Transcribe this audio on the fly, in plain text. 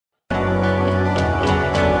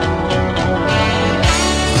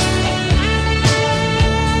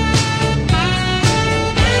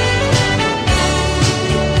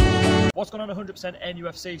100%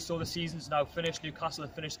 NUFC, so the season's now finished. Newcastle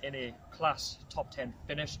have finished in a class top 10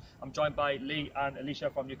 finish. I'm joined by Lee and Alicia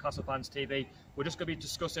from Newcastle Fans TV. We're just going to be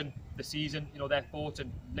discussing the season, their thoughts,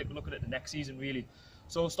 and looking at the next season really.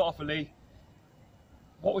 So we'll start off with Lee.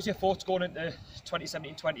 What was your thoughts going into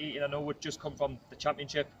 2017-2018? I know we'd just come from the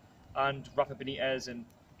Championship and Rafa Benitez, and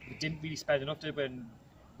we didn't really spend enough, did we? And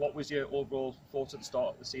what was your overall thoughts at the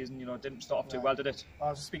start of the season? It didn't start off too well, did it? I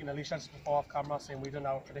was just speaking to Alicia just before off camera, saying we done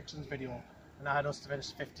our predictions video, and I had us to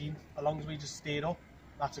finish 15th. As long as we just stayed up,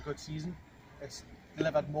 that's a good season. It's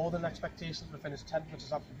delivered more than expectations. We finished 10th, which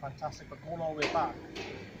is absolutely fantastic. But going all the way back,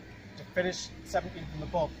 to finish 17th from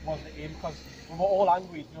above wasn't the aim, because we were all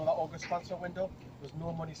angry. That August transfer window, there was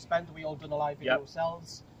no money spent. We all done a live video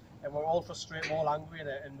ourselves, and we're all frustrated, we're all angry at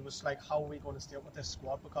it, and it was like, how are we going to stay up with this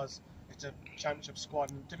squad? Because it's a Championship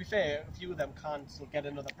squad, and to be fair, a few of them can still get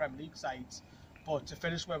into the Premier League sides, but to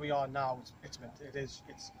finish where we are now, it's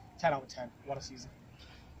 10 out of 10. What a season.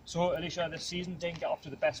 So Alicia, this season didn't get off to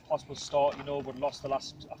the best possible start. We lost we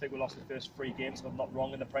lost the first 3 games, if I'm not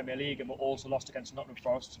wrong, in the Premier League, and we also lost against Nottingham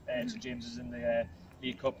Forest, St James's in the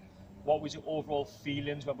League Cup. What was your overall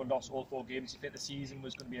feelings when we lost all 4 games? Do you think the season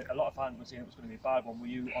was going to be, a lot of fans were saying it was going to be a bad one. Were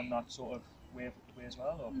you on that sort of way as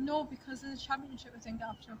well? Or? No, because in the Championship we didn't get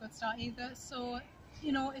off to a good start either. So,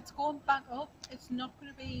 it's going back up. It's not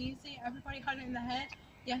going to be easy. Everybody had it in their head.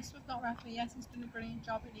 Yes, we've got Rafa. Yes, he's done a brilliant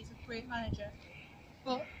job and he's a great manager.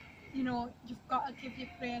 But, you've got to give your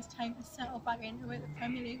players time to settle back into it. The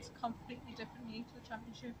Premier League's a completely different league to the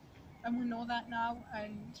Championship, and we know that now.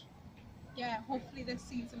 And yeah, hopefully this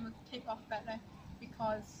season will take off better,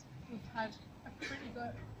 because we've had a pretty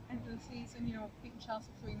good end of the season, beating Chelsea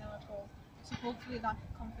 3-0 at home. So hopefully that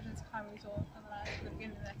confidence carries on to the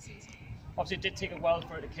beginning of the next season. Obviously it did take a while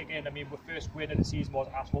for it to kick in. I mean, our first win of the season was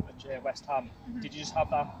at home at West Ham. Did you just have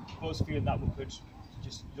that buzz feeling that we could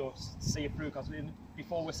just see it through? Because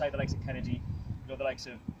before we say the likes of Kennedy, the likes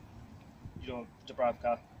of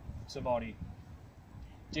Dubravka, Simoni,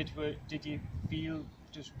 did you feel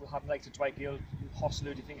just having like to Dwight Gale,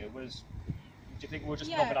 Hostler? Do you think we were just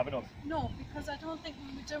not going to have enough? No, because I don't think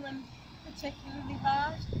we were doing particularly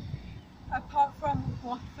bad. Apart from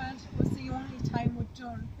Watford, was the only time we'd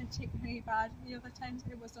done particularly bad. The other times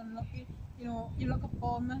it was unlucky. You look at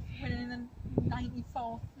Bournemouth winning in the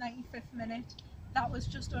 94th, 95th minute. That was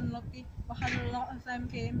just unlucky. We had a lot of them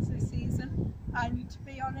games this season, and to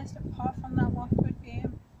be honest, apart from that Watford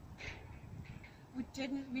game, we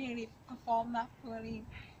didn't really perform that poorly.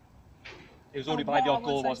 It was only by the odd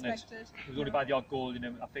goal, wasn't it? It was only by the odd goal.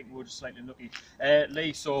 I think we were just slightly unlucky.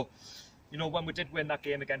 Lee, so when we did win that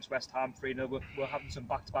game against West Ham 3-0, we're having some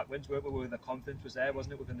back-to-back wins, weren't we? The confidence was there,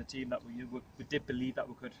 wasn't it, within the team, that we did believe that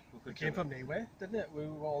we could. It came from nowhere, didn't it? We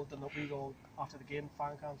were all done up. We all after the game,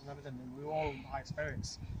 fan cams and everything, and we were all in high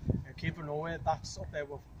spirits. It came from nowhere. That's up there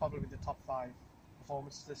with probably the top 5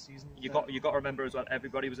 performances this season. You got to remember as well,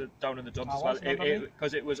 everybody was down in the dumps as well,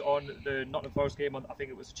 because it was on the Nottingham Forest game on, I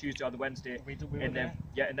think it was Tuesday or the Wednesday,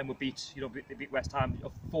 and then we beat West Ham.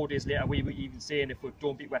 4 days later, we were even saying, if we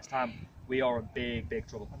don't beat West Ham, we are in big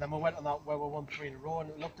trouble. And then we went on that where we won 3 in a row, and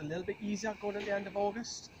it looked a little bit easier going at the end of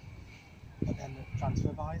August. But then the transfer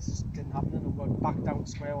buys just didn't happen, and we went back down to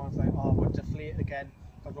square one. It's like, we're deflated again,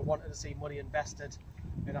 because we wanted to see money invested.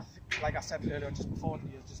 And like I said earlier, just before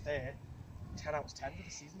you were just there, 10 out of 10 for the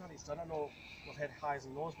season that he's done. I know we've had highs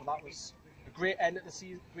and lows, but that was a great end of the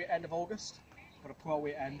season, great end of August, but a poor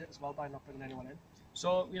way to end it as well by not bringing anyone in.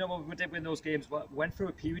 So, when we did win those games, we went through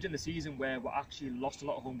a period in the season where we actually lost a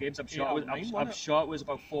lot of home games. I'm sure it was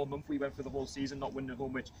about 4 months we went through the whole season not winning at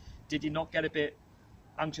home, which, did you not get a bit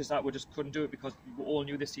anxious that we just couldn't do it, because we all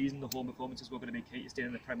knew this season the home performances were going to be key to staying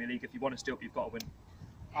in the Premier League? If you want to stay up, you've got to win.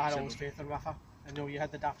 I had always faith in Rafa. I know you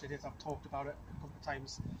had the daft ideas, I've talked about it a couple of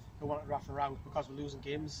times. They wanted Rafa out because we're losing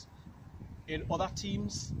games. In other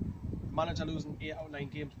teams, manager losing 8 out of 9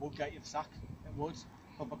 games would get you the sack. It would.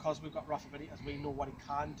 But because we've got Rafa Benitez, we know what he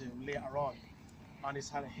can do later on, and he's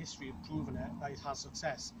had a history of proving it, that he's had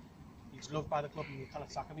success. He's loved by the club, and you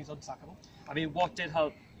cannot sack him. He's unsackable. I mean, what did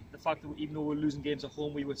help? The fact that even though we're losing games at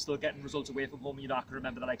home, we were still getting results away from home. I can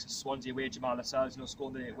remember the likes of Swansea away, Jamal Lascelles,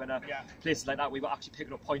 scoring the winner. Places like that, we were actually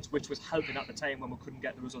picking up points, which was helping at the time when we couldn't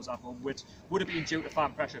get the results at home, which would have been due to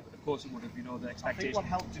fan pressure, but of course it would have, the expectation. I think what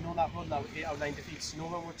helped, that run now, 8 out of 9 defeats.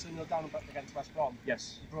 When we were 2-0 down against West Brom?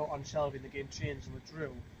 Yes. We brought on Shelby, the game changed and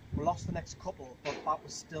withdrew. We lost the next couple, but that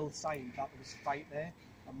was still sign that there was fight there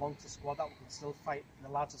amongst the squad, that we could still fight, and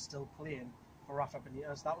the lads are still playing for Rafa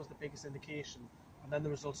Benitez. That was the biggest indication. And then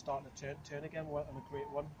the results starting to turn again. We went on a great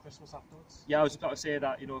one Christmas afterwards. Yeah, I was about to say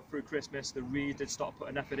that, through Christmas, they really did start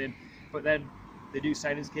putting effort in. But then the new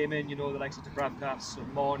signings came in, you know, the likes of Dubravka,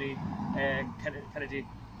 Marnie, Kennedy.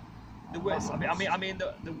 The words, I mean,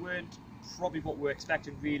 the word probably what we're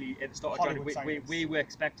expecting really at the start of January. We were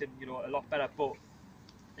expecting, you know, a lot better, but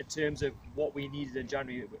in terms of what we needed in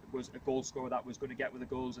January, it was a goal scorer that was going to get with the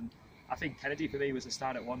goals, and I think Kennedy for me was the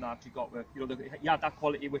standout one that actually got with, you know, he had that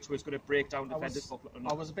quality which was going to break down defenders.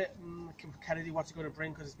 I was a bit Kennedy, what's he going to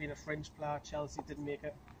bring, because he's been a fringe player. Chelsea didn't make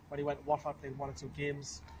it when he went to Watford, played 1 or 2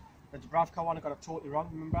 games. The Dubravka one, I got it totally wrong.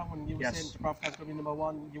 Remember when you were saying Dubravka's going to be number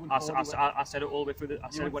 1? You I said it all the way through. I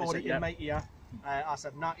said what I said. My ear. I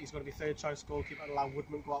said, nah, he's going to be 3rd choice goalkeeper. Allow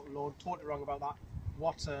Woodman go out alone. Totally wrong about that.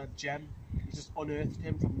 What a gem! He just unearthed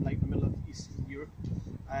him from like the middle of Eastern Europe.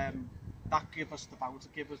 That gave us the bounce.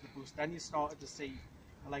 It gave us the boost. Then you started to see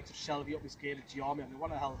the likes of Shelby up his game at Giammi. I mean, what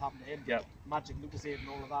the hell happened to him? Yeah. Magic Lucas and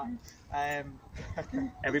all of that.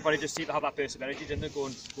 Everybody just seemed to have that burst of energy, didn't they?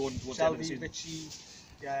 Going towards Shelby, Richie.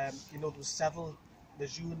 You know, there was Seville,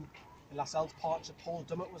 Lejeune, Lascelles, Partridge, Paul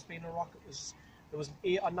Dummett was being a rock. There was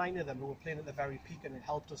 8 or 9 of them who were playing at the very peak, and it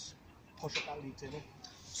helped us push up that league table.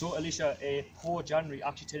 So, Alicia, a poor January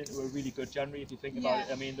actually turned into a really good January if you think about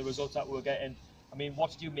it. I mean, the results that we were getting. I mean,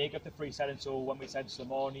 what did you make of the 3 signings? So when we said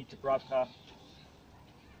Simoni, Dubravka,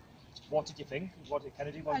 what did you think? What did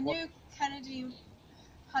Kennedy? I knew Kennedy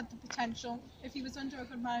had the potential. If he was under a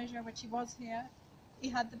good manager, which he was here, he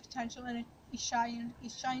had the potential, and he shined. He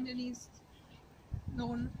shined in his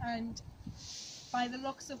loan, and by the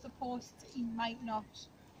looks of the posts, he might not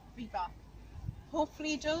be back. Hopefully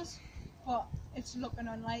he does, but it's looking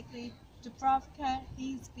unlikely. Dubravka,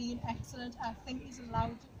 he's been excellent. I think he's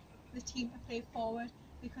allowed the team to play forward,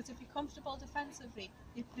 because if you're comfortable defensively,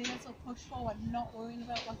 your players will push forward, not worrying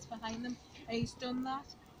about what's behind them, and he's done that.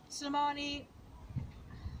 Slimani,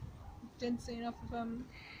 didn't see enough of him.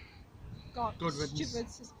 Got stupid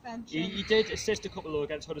suspension. He did assist a couple though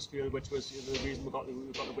against Huddersfield, which was the reason we got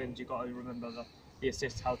the wins. You got to remember that the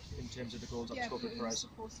assist helped in terms of the goals that scored for us. He was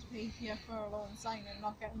supposed to be here for a loan signing,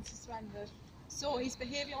 not getting suspended. So his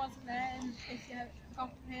behaviour wasn't there, and if you've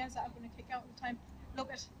got players that are going to kick out at the time, look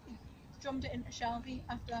at, he drummed it into Shelby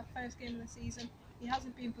after that first game of the season. He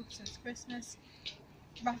hasn't been booked since Christmas.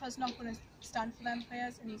 Rafa's not going to stand for them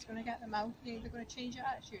players, and he's going to get them out. You're either going to change your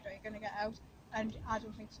attitude or you're going to get out, and I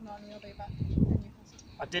don't think Simoni will be back in Newcastle.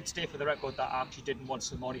 I did state for the record that I actually didn't want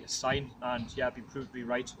Simoni to sign, and I've been proved to be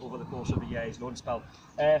right over the course of the year, his loan spell.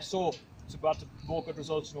 So we had more good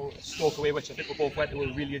results, you know, Stoke away, which I think we both went to.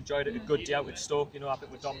 We really enjoyed it. A good day out with Stoke, you know, I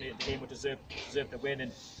think we dominated the game, we deserved the win.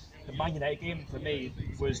 And the Man United game for me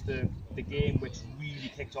was the game which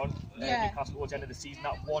really kicked on. Newcastle towards the end of the season,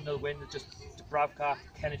 that 1-0 win, just Dubravka,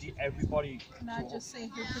 Kennedy, everybody. Can I just say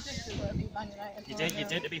who predicted it would be Man United? You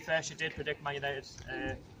did. To be fair, she did predict Man United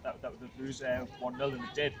that would lose 1-0, and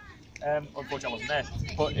it did. Unfortunately, I wasn't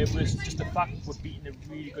there, but it was just the fact we're beating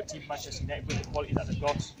a really good team, Manchester United, with the quality that they've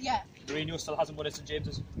got. Yeah. Mourinho still hasn't won at St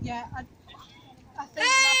James's. Yeah, I think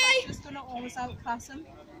Rafa's just going to always outclass him,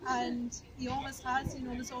 and he always has. You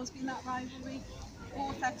know, there's always been that rivalry.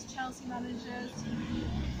 Both ex-Chelsea managers,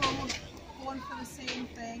 both going for the same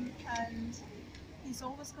thing, and he's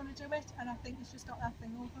always going to do it. And I think he's just got that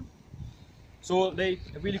thing over him. So a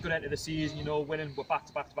really good end to the season. You know, winning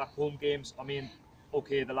back-to-back home games. I mean,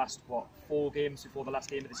 okay, the last 4 games before the last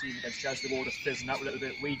game of the season against Chelsea, they were all just fizzing out a little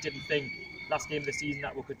bit. We didn't think last game of the season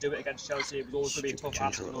that we could do it against Chelsea. It was always going to be a tough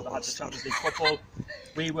ask. You know, they had the Champions League football.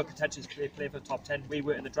 We were potentially playing for the top 10. We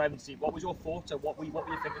were in the driving seat. What was your thoughts, or what were you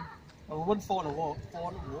thinking? Well, we won 4 in a row.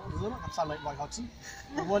 That sounds like Roy Hodgson.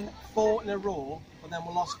 We won 4 in a row, but then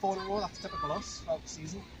we lost 4 in a row. That's typical us throughout the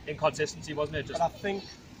season. Inconsistency, wasn't it? But I think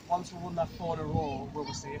once we won that 4 in a row, we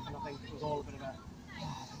were safe, and I think it was all a bit of a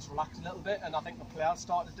let's relax a little bit. And I think the players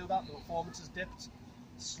started to do that. The performances dipped,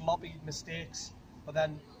 sloppy mistakes, but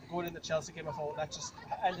then going into the Chelsea game, I thought let's just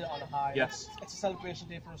end it on a high. Yes. It's a celebration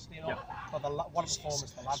day for us, you know. Yeah. But what a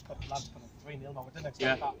performance! The lads put a 3-0 on. We didn't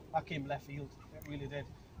expect that. That came left field. It really did.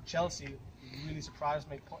 Chelsea really surprised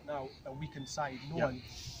me putting out a weakened side.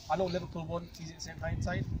 I know Liverpool won easy at St.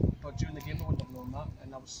 Hindsight, but during the game they wouldn't have known that,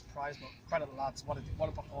 and I was surprised. But credit the lads, what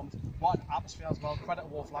a performance, what an atmosphere as well. Credit to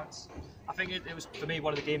Wolf lads. I think it was, for me,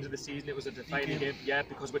 one of the games of the season. It was a defining game,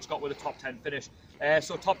 because which got with a top 10 finish.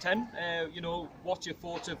 So top 10, you know, what's your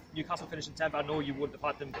thoughts of Newcastle finishing 10th? I know you wouldn't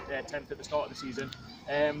have had them 10th at the start of the season.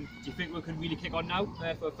 Do you think we can really kick on now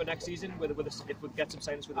for next season if we get some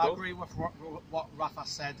signings with the I agree with what Rafa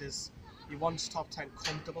said. Is he wants top 10,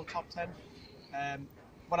 comfortable top 10.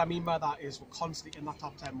 What I mean by that is we're constantly in that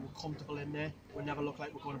top 10, we're comfortable in there, we never look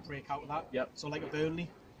like we're going to break out of that. Yep. So like a Burnley,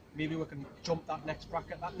 maybe we can jump that next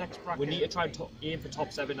bracket. We need to try and aim for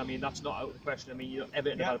top 7. I mean, that's not out of the question. I mean, you know,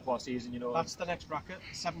 Everton have had a poor season, you know. That's the next bracket.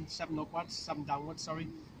 7 upwards, 7 downwards. Sorry.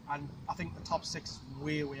 And I think the top 6 is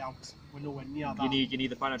way out. We're nowhere near that. You need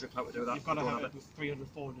the financial clout to do that. You've got to have it with 300,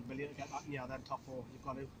 400 million to get that near then top 4. You've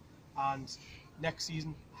got to. And next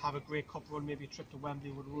season, have a great cup run, maybe a trip to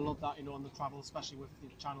Wembley. Would love that, you know, on the travel, especially with the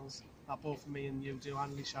channels that both me and you do,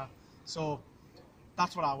 and Alicia. So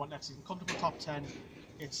that's what I want next season. Comfortable top 10.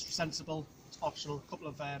 It's sensible. It's optional. A couple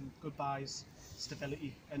of goodbyes,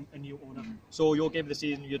 stability, and a new owner. So your game of the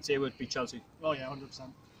season, you'd say, would be Chelsea? Oh yeah,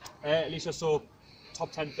 100%. Alicia, so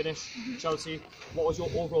top 10 finish, Chelsea. What was your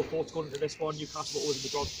overall thoughts going into this one? Newcastle were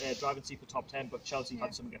always in the driving seat for top 10, but Chelsea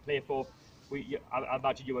had something to play for. I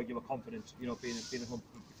imagine you were confident, you know, being at home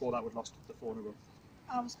before that we'd lost the 4 in a row.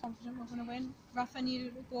 I was confident we were going to win. Rafa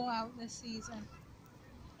needed to go out this season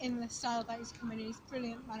in the style that he's coming in. He's a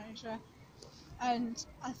brilliant manager, and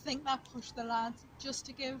I think that pushed the lads just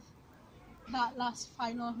to give that last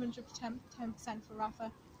final 110% for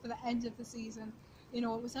Rafa for the end of the season. You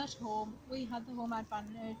know, it was at home. We had the home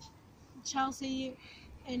advantage. Chelsea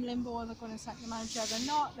in limbo. They're going to sack the manager.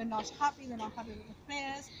 They're not happy. They're not happy with the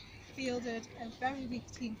players. Fielded a very weak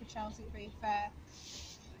team for Chelsea, to be fair.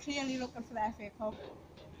 Clearly looking for the FA Cup,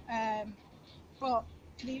 but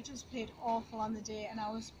they just played awful on the day, and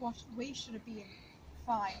we should have been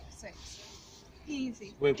 5-6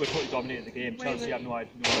 easy. We totally dominated the game. Chelsea had no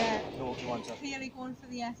answer. Clearly going for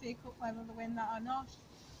the FA Cup, whether they win that or not,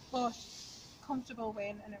 but comfortable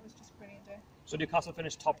win, and it was just a brilliant day. So Newcastle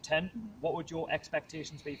finished top 10. What would your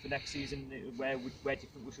expectations be for next season? Where do you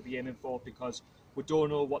think we should be aiming for? Because we don't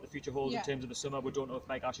know what the future holds in terms of the summer. We don't know if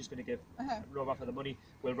Mike Ashley's going to give Rafa the money.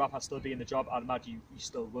 Will Rafa still be in the job? I'd imagine he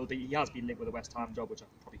still will be. He has been linked with a West Ham job, which I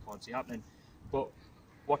probably can't see happening. But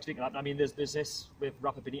what do you think of that? I mean, there's this with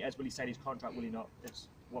Rafa Benitez. Will he sign his contract? Will he not? He's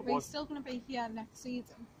still going to be here next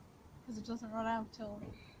season because it doesn't run out till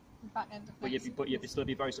the back end of next season. But you'd still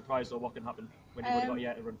be very surprised on what can happen when you've only got a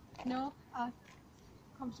year to run. No,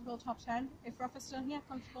 comfortable top 10. If Rafa's still here,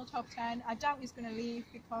 comfortable top 10. I doubt he's going to leave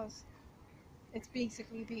because it's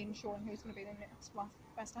basically being shown who's going to be the next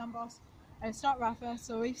West Ham boss. And it's not Rafa,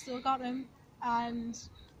 so we've still got him. And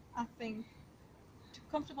I think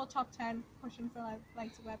comfortable top 10, pushing for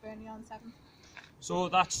like to Burnley on 7th. So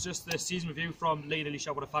that's just the season review from Lee and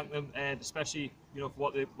Alicia. I want to thank them, and especially for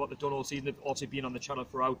what they've done all season. They've also been on the channel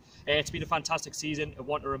throughout. It's been a fantastic season. I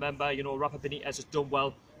want to remember, Rafa Benitez has done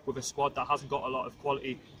well with a squad that hasn't got a lot of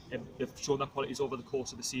quality. They've shown that qualities over the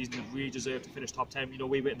course of the season and really deserve to finish top 10.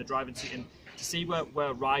 We were in the driving seat, and to see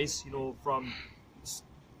where rise, from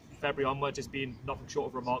February onwards has been nothing short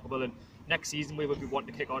of remarkable. And next season we will be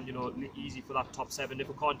wanting to kick on, easy for that top 7. If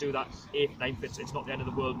we can't do that 8th, 9th, it's not the end of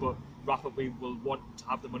the world. But Rafa, we will want to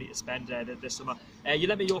have the money to spend this summer. You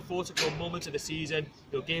let me your thoughts of your moments of the season,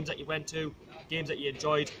 games that you went to, games that you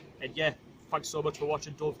enjoyed, and yeah. Thanks so much for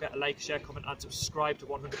watching. Don't forget to like, share, comment and subscribe to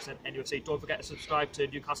 100% NUFC. Don't forget to subscribe to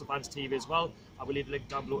Newcastle Fans TV as well. I will leave the link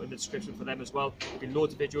down below in the description for them as well. There'll be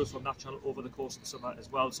loads of videos from that channel over the course of the summer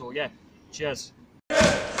as well. So yeah, cheers.